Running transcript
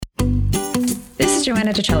is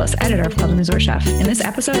Joanna DeChellis, editor of Club and Resort Chef. In this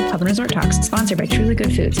episode of Club and Resort Talks, sponsored by Truly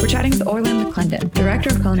Good Foods, we're chatting with Orlin McClendon,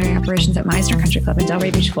 Director of Culinary Operations at Meisner Country Club in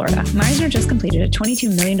Delray Beach, Florida. Meisner just completed a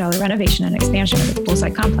 $22 million renovation and expansion of its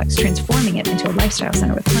poolside complex, transforming it into a lifestyle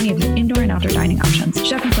center with plenty of indoor and outdoor dining options.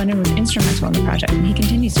 Chef McClendon was instrumental in the project, and he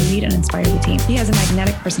continues to lead and inspire the team. He has a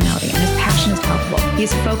magnetic personality, and his passion is palpable. He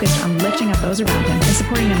is focused on lifting up those around him and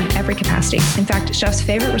supporting them in every capacity. In fact, Chef's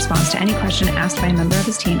favorite response to any question asked by a member of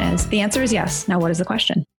his team is, the answer is yes. Now, what is the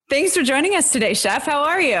question? Thanks for joining us today, Chef. How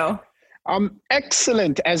are you?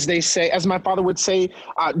 Excellent, as they say, as my father would say,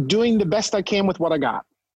 doing the best I can with what I got.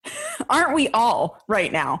 Aren't we all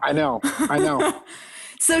right now? I know.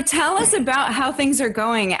 So tell us about how things are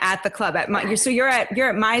going at the club. So you're at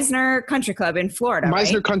Meisner Country Club in Florida,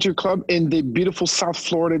 Meisner right? Country Club in the beautiful South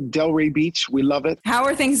Florida, Delray Beach. We love it. How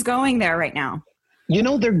are things going there right now? You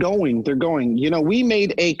know, they're going. You know, we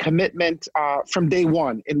made a commitment from day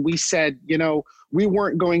one, and we said, you know, we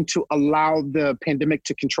weren't going to allow the pandemic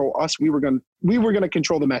to control us. We were going to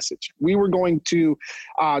control the message. We were going to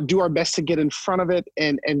do our best to get in front of it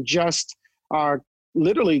and just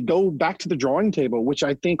literally go back to the drawing table, which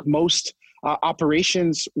I think most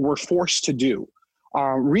operations were forced to do.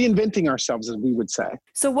 Reinventing ourselves, as we would say.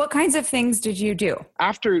 So what kinds of things did you do?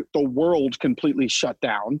 After the world completely shut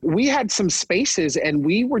down, we had some spaces and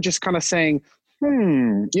we were just kind of saying,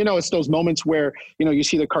 you know, it's those moments where, you know, you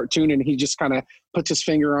see the cartoon and he just kind of puts his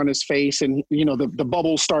finger on his face and, you know, the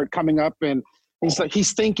bubbles start coming up and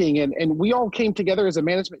he's thinking. And we all came together as a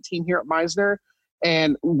management team here at Meisner.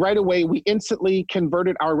 And right away, we instantly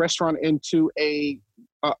converted our restaurant into a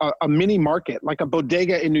mini market, like a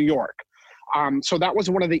bodega in New York. So that was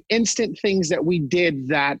one of the instant things that we did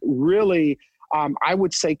that really, I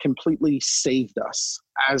would say, completely saved us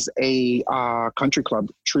as a country club,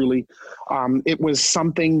 truly. It was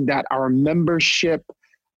something that our membership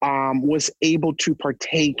was able to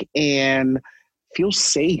partake and feel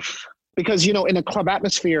safe. Because, you know, in a club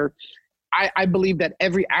atmosphere, I believe that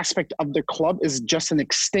every aspect of their club is just an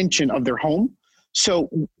extension of their home. So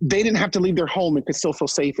they didn't have to leave their home and could still feel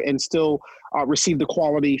safe and still receive the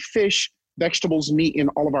quality fish, vegetables, meat, and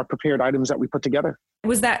all of our prepared items that we put together.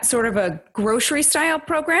 Was that sort of a grocery style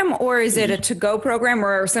program, or is it a to-go program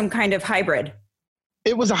or some kind of hybrid?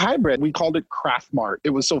 It was a hybrid. We called it Craft Mart.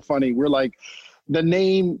 It was so funny. We're like, the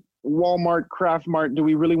name Walmart, Craft Mart, do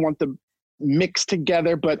we really want them mixed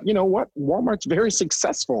together? But you know what? Walmart's very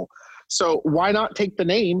successful. So why not take the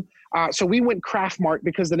name? So we went Craft Mart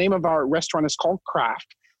because the name of our restaurant is called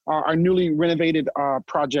Craft, our newly renovated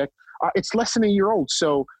project. It's less than a year old,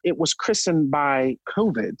 so it was christened by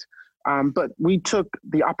COVID. But we took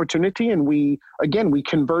the opportunity and we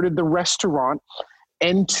converted the restaurant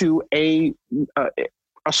into a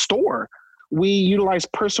store. We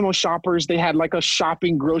utilized personal shoppers. They had like a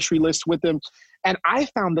shopping grocery list with them. And I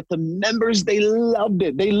found that the members, they loved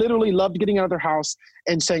it. They literally loved getting out of their house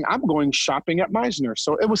and saying, I'm going shopping at Meisner.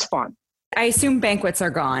 So it was fun. I assume banquets are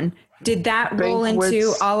gone. Did that roll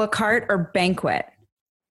into a la carte or banquet?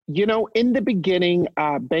 You know, in the beginning,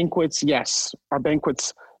 banquets, yes. Our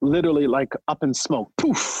banquets literally like up in smoke,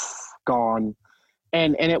 poof, gone.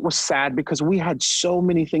 And it was sad because we had so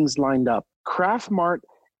many things lined up. Craft Mart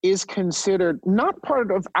is considered not part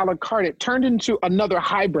of a la carte. It turned into another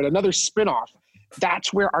hybrid, another spinoff.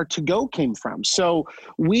 That's where our to-go came from. So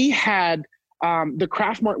we had, the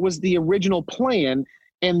Craft Mart was the original plan.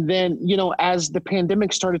 And then, you know, as the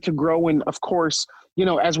pandemic started to grow and of course, you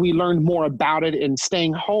know, as we learned more about it and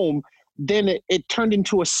staying home, then it turned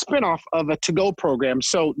into a spinoff of a to-go program.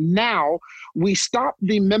 So now we stopped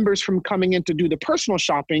the members from coming in to do the personal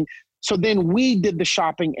shopping. So then we did the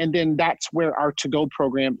shopping, and then that's where our to-go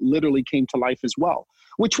program literally came to life as well,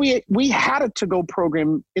 which we had a to-go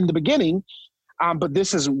program in the beginning, but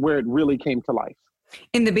this is where it really came to life.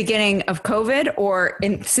 In the beginning of COVID or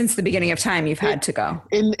since the beginning of time you've had to go?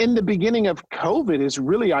 In the beginning of COVID is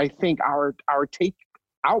really, I think, our take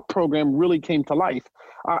out program really came to life.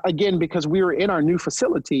 Again, because we were in our new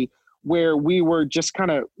facility where we were just kind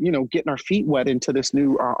of, you know, getting our feet wet into this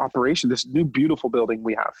new operation, this new beautiful building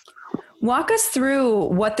we have. Walk us through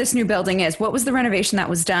what this new building is. What was the renovation that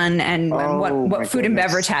was done and what food and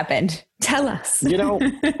beverage happened? Tell us. You know,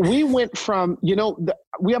 we went from, you know,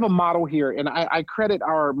 we have a model here and I credit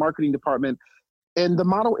our marketing department, and the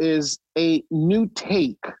model is a new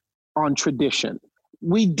take on tradition.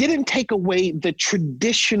 We didn't take away the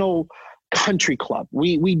traditional country club.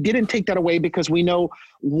 We didn't take that away because we know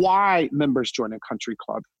why members join a country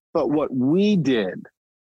club. But what we did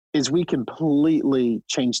is we completely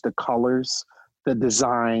changed the colors, the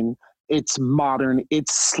design. It's modern,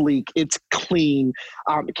 it's sleek, it's clean.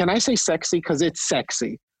 Can I say sexy? Because it's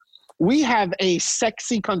sexy. we have a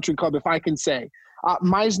sexy country club, if I can say.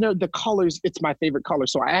 Meisner, the colors, it's my favorite color.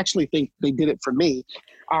 So I actually think they did it for me.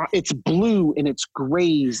 It's blue and it's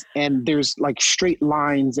grays and there's like straight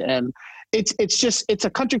lines, and it's a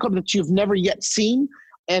country club that you've never yet seen.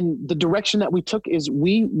 And the direction that we took is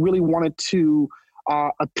we really wanted to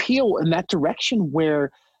appeal in that direction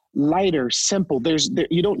where lighter, simple,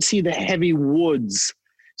 you don't see the heavy woods.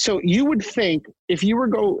 So you would think if you were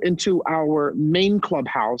go into our main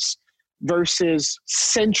clubhouse versus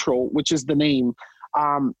Central, which is the name,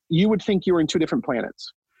 you would think you were in two different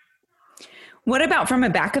planets. What about from a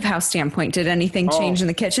back of house standpoint? Did anything change in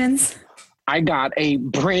the kitchens? I got a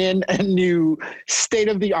brand new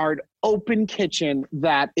state-of-the-art open kitchen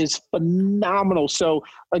that is phenomenal. So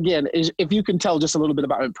again, if you can tell just a little bit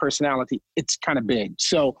about my personality, it's kind of big.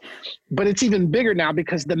 So, but it's even bigger now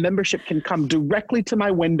because the membership can come directly to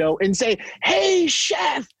my window and say, "Hey,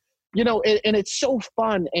 chef," and it's so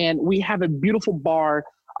fun. And we have a beautiful bar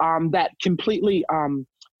that completely,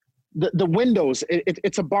 the windows,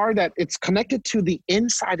 it's a bar that it's connected to the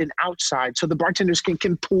inside and outside. So the bartenders can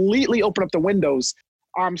completely open up the windows.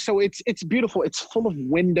 So it's beautiful. It's full of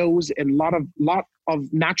windows and lot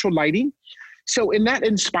of natural lighting. So, and that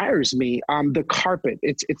inspires me. The carpet,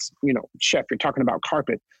 it's chef, you're talking about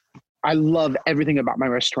carpet. I love everything about my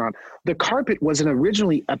restaurant. The carpet wasn't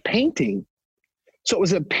originally a painting. So it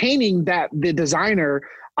was a painting that the designer,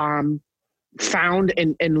 found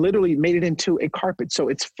and literally made it into a carpet. So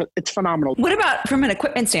it's phenomenal. What about from an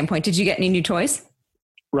equipment standpoint? Did you get any new toys?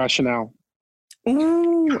 Rationale.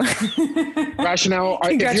 Ooh. Rationale.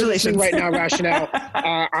 If you're listening right now, Rationale,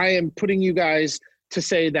 I am putting you guys to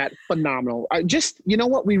say that phenomenal. You know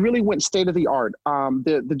what? We really went state of the art.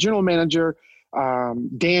 The general manager,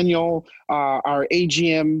 Daniel, our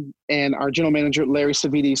AGM, and our general manager, Larry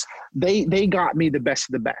Savides, they got me the best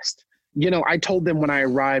of the best. I told them when I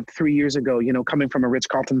arrived 3 years ago, coming from a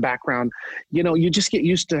Ritz-Carlton background, you just get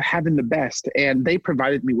used to having the best, and they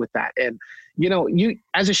provided me with that. And, you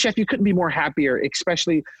as a chef, you couldn't be more happier,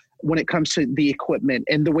 especially when it comes to the equipment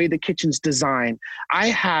and the way the kitchen's designed. I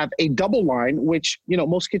have a double line, which,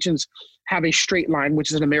 most kitchens have a straight line,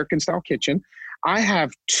 which is an American style kitchen. I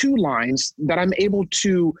have two lines that I'm able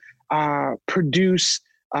to produce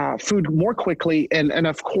food more quickly. And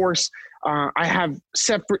of course, I have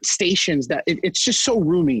separate stations that it's just so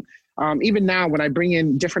roomy. Even now when I bring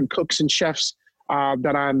in different cooks and chefs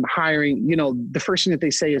that I'm hiring, the first thing that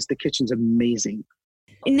they say is the kitchen's amazing.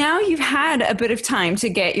 Now you've had a bit of time to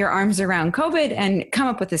get your arms around COVID and come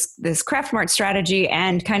up with this Craft Mart strategy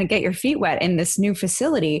and kind of get your feet wet in this new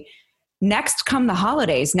facility. Next come the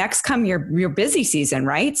holidays, next come your busy season,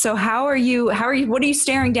 right? So what are you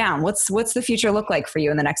staring down? What's the future look like for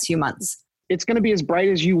you in the next few months? It's going to be as bright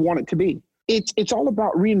as you want it to be. It's all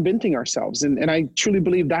about reinventing ourselves. And I truly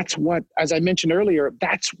believe that's what, as I mentioned earlier,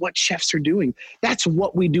 that's what chefs are doing. That's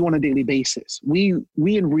what we do on a daily basis. We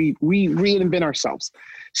reinvent ourselves.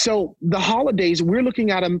 So the holidays, we're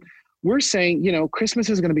looking at them, we're saying, Christmas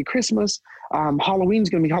is going to be Christmas. Halloween's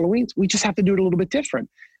going to be Halloween. We just have to do it a little bit different.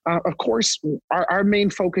 Of course, our main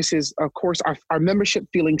focus is, of course, our membership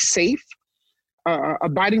feeling safe,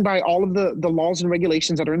 abiding by all of the laws and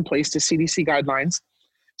regulations that are in place, the CDC guidelines.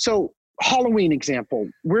 So Halloween example,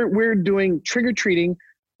 we're doing trick-or-treating.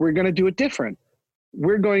 We're going to do it different.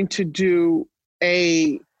 We're going to do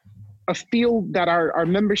a feel that our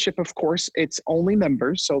membership, of course, it's only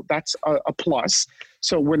members. So that's a plus.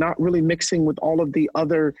 So we're not really mixing with all of the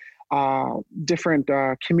other different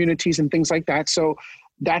communities and things like that. So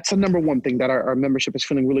that's the number one thing that our membership is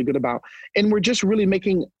feeling really good about. And we're just really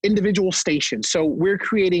making individual stations. So we're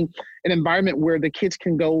creating an environment where the kids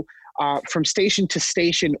can go from station to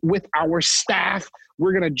station with our staff.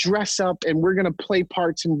 We're going to dress up and we're going to play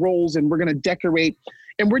parts and roles and we're going to decorate.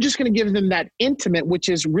 And we're just going to give them that intimate, which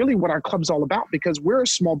is really what our club's all about, because we're a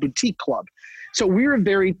small boutique club. So we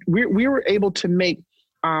were able to make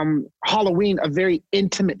Halloween a very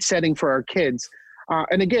intimate setting for our kids.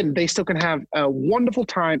 And again, they still can have a wonderful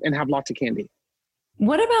time and have lots of candy.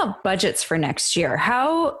 What about budgets for next year?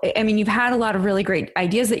 You've had a lot of really great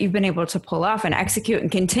ideas that you've been able to pull off and execute and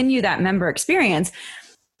continue that member experience.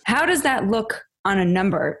 How does that look on a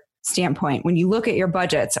number standpoint? When you look at your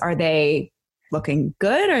budgets, are they looking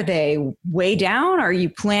good? Are they way down? Are you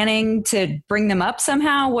planning to bring them up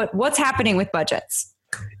somehow? What's happening with budgets?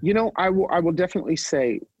 I will definitely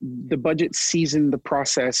say the budget season, the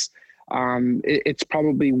process, it's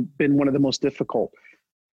probably been one of the most difficult.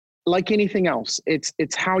 Like anything else,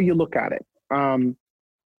 it's how you look at it.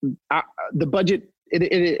 The budget,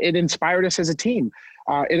 it inspired us as a team.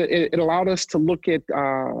 It allowed us to look at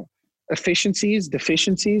efficiencies,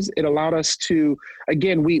 deficiencies. It allowed us to,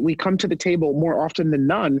 again, we come to the table more often than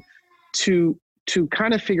none to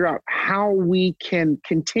kind of figure out how we can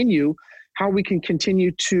continue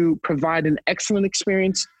to provide an excellent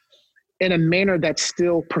experience in a manner that's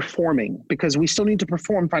still performing, because we still need to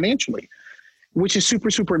perform financially, which is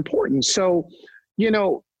super, super important. So,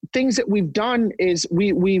 things that we've done is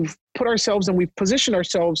we've put ourselves and we've positioned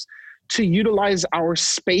ourselves to utilize our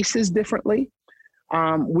spaces differently.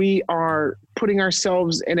 We are putting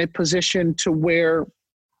ourselves in a position to where,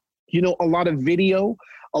 a lot of video,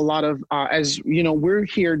 a lot of, we're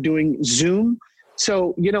here doing Zoom.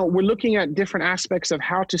 So, we're looking at different aspects of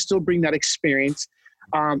how to still bring that experience.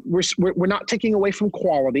 We're not taking away from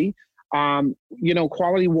quality.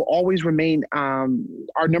 Quality will always remain our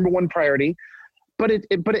number one priority. But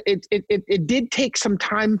it did take some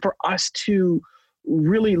time for us to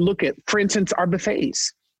really look at, for instance, our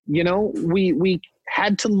buffets. We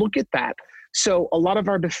had to look at that. So a lot of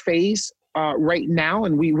our buffets right now,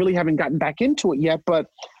 and we really haven't gotten back into it yet, but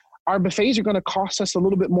our buffets are going to cost us a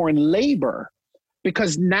little bit more in labor,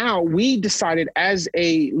 because now we decided as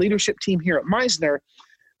a leadership team here at Meisner,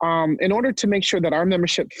 in order to make sure that our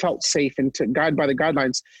membership felt safe and to guide by the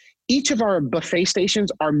guidelines, each of our buffet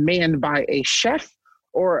stations are manned by a chef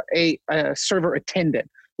or a server attendant,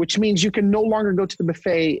 which means you can no longer go to the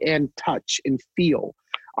buffet and touch and feel.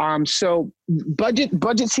 So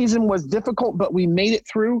budget season was difficult, but we made it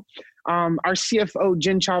through. Our CFO,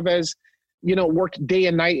 Jen Chavez, worked day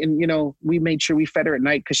and night, and, we made sure we fed her at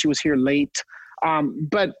night because she was here late.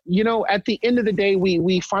 But at the end of the day,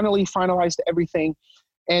 we finally finalized everything,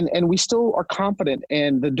 and we still are confident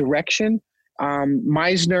in the direction.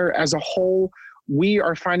 Meisner as a whole, we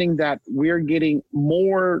are finding that we're getting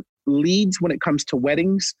more leads when it comes to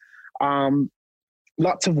weddings,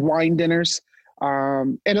 lots of wine dinners,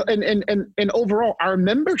 and overall our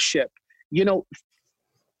membership,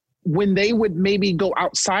 when they would maybe go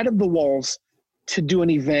outside of the walls to do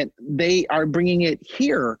an event, they are bringing it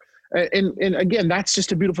here. And again, that's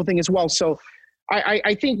just a beautiful thing as well. So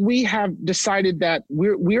I think we have decided that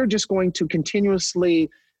we're just going to continuously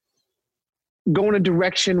go in a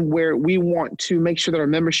direction where we want to make sure that our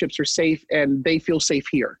memberships are safe and they feel safe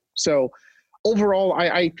here. So overall,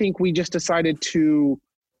 I think we just decided to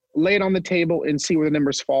lay it on the table and see where the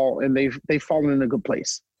numbers fall, and they've fallen in a good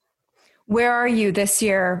place. Where are you this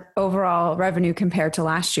year overall revenue compared to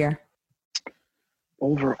last year?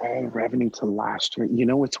 Overall revenue to last year,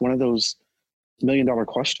 it's one of those $1 million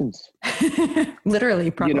questions.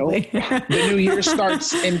 Literally, probably. The new year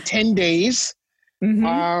starts in 10 days.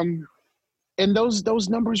 Mm-hmm. And those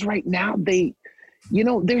numbers right now,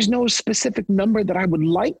 there's no specific number that I would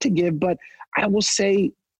like to give, but I will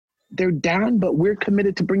say they're down, but we're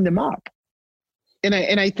committed to bring them up. And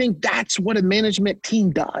I think that's what a management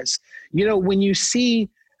team does. When you see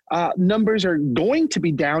numbers are going to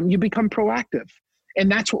be down, you become proactive. And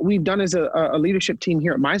that's what we've done as a leadership team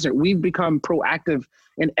here at Meisner. We've become proactive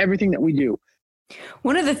in everything that we do.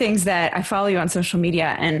 One of the things that I follow you on social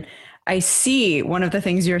media, and I see one of the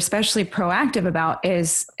things you're especially proactive about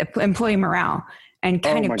is employee morale and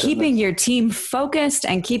kind of keeping your team focused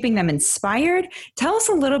and keeping them inspired. Tell us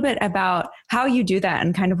a little bit about how you do that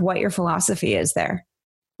and kind of what your philosophy is there.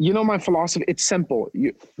 My philosophy, it's simple.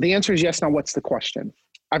 The answer is yes. Now, what's the question?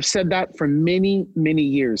 I've said that for many, many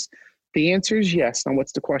years. The answer is yes. Now,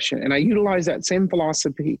 what's the question? And I utilize that same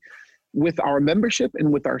philosophy with our membership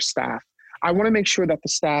and with our staff. I want to make sure that the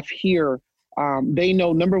staff here, they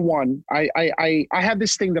know, number one, I have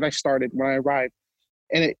this thing that I started when I arrived,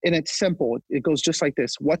 and it's simple. It goes just like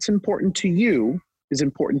this. What's important to you is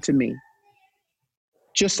important to me.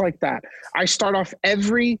 Just like that. I start off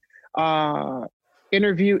every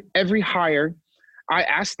interview, every hire, I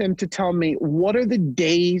ask them to tell me what are the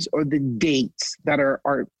days or the dates that are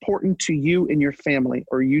important to you and your family,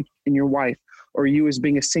 or you and your wife, or you as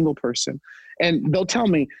being a single person. And they'll tell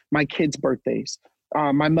me my kids' birthdays.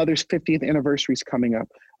 My mother's 50th anniversary is coming up.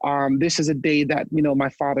 This is a day that, my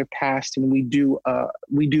father passed, and we do a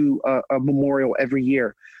memorial every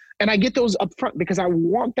year. And I get those up front because I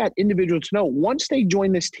want that individual to know once they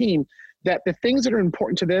join this team that the things that are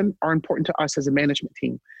important to them are important to us as a management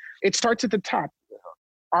team. It starts at the top.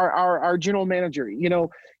 Our general manager,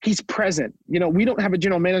 he's present. We don't have a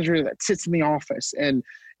general manager that sits in the office and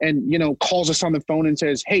calls us on the phone and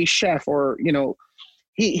says, "Hey, chef," or,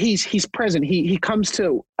 he's present. He comes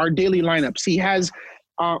to our daily lineups. He has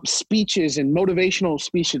speeches and motivational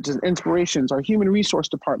speeches and inspirations. Our human resource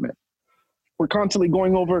department, we're constantly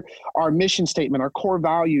going over our mission statement, our core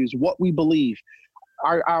values, what we believe.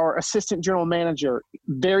 Our assistant general manager,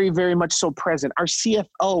 very, very much so present. Our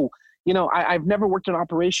CFO, I've never worked in an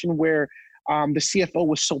operation where the CFO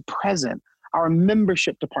was so present, our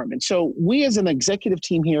membership department. So we as an executive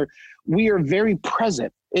team here, we are very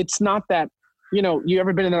present. It's not that, you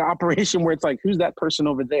ever been in an operation where it's like, who's that person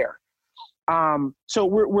over there? So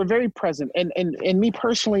we're very present. And me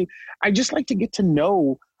personally, I just like to get to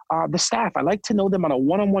know the staff. I like to know them on a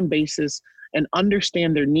one-on-one basis and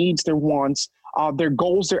understand their needs, their wants, their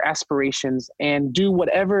goals, their aspirations, and do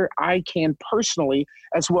whatever I can personally,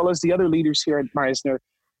 as well as the other leaders here at Meisner,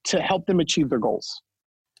 to help them achieve their goals.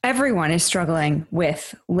 Everyone is struggling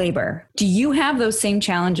with labor. Do you have those same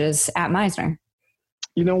challenges at Meisner?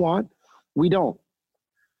 You know what? We don't.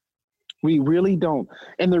 We really don't.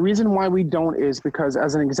 And the reason why we don't is because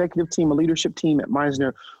as an executive team, a leadership team at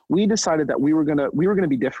Meisner, we decided that we were gonna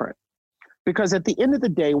be different. Because at the end of the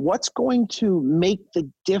day, what's going to make the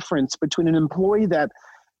difference between an employee that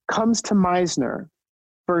comes to Meisner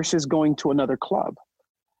versus going to another club?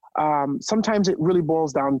 Sometimes it really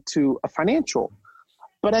boils down to a financial.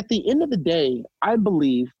 But at the end of the day, I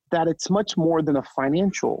believe that it's much more than a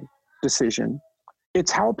financial decision.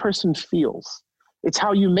 It's how a person feels. It's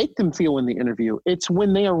how you make them feel in the interview. It's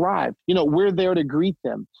when they arrive. We're there to greet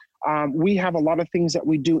them. We have a lot of things that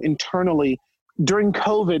we do internally. During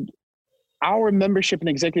COVID, our membership and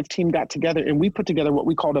executive team got together and we put together what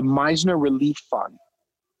we called a Meisner Relief Fund.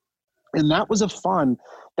 And that was a fund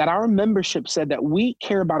that our membership said that we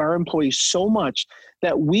care about our employees so much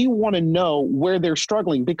that we want to know where they're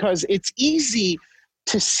struggling, because it's easy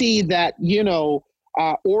to see that,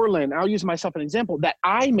 Orlin, I'll use myself as an example, that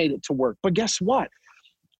I made it to work. But guess what?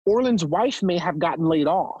 Orlin's wife may have gotten laid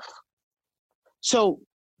off. So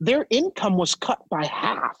their income was cut by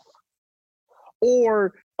half.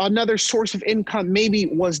 Or another source of income maybe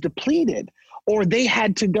was depleted, or they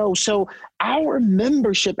had to go. So our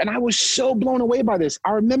membership, and I was so blown away by this,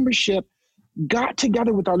 our membership got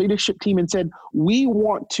together with our leadership team and said, we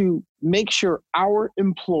want to make sure our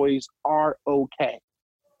employees are okay.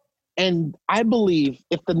 And I believe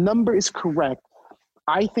if the number is correct,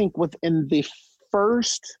 I think within the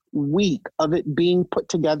first week of it being put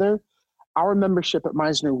together, our membership at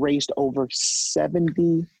Meisner raised over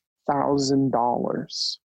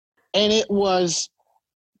 $70,000. And it was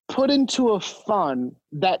put into a fund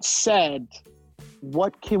that said,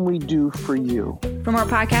 what can we do for you? For more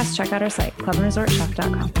podcasts, check out our site,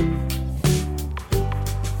 clubandresortchef.com.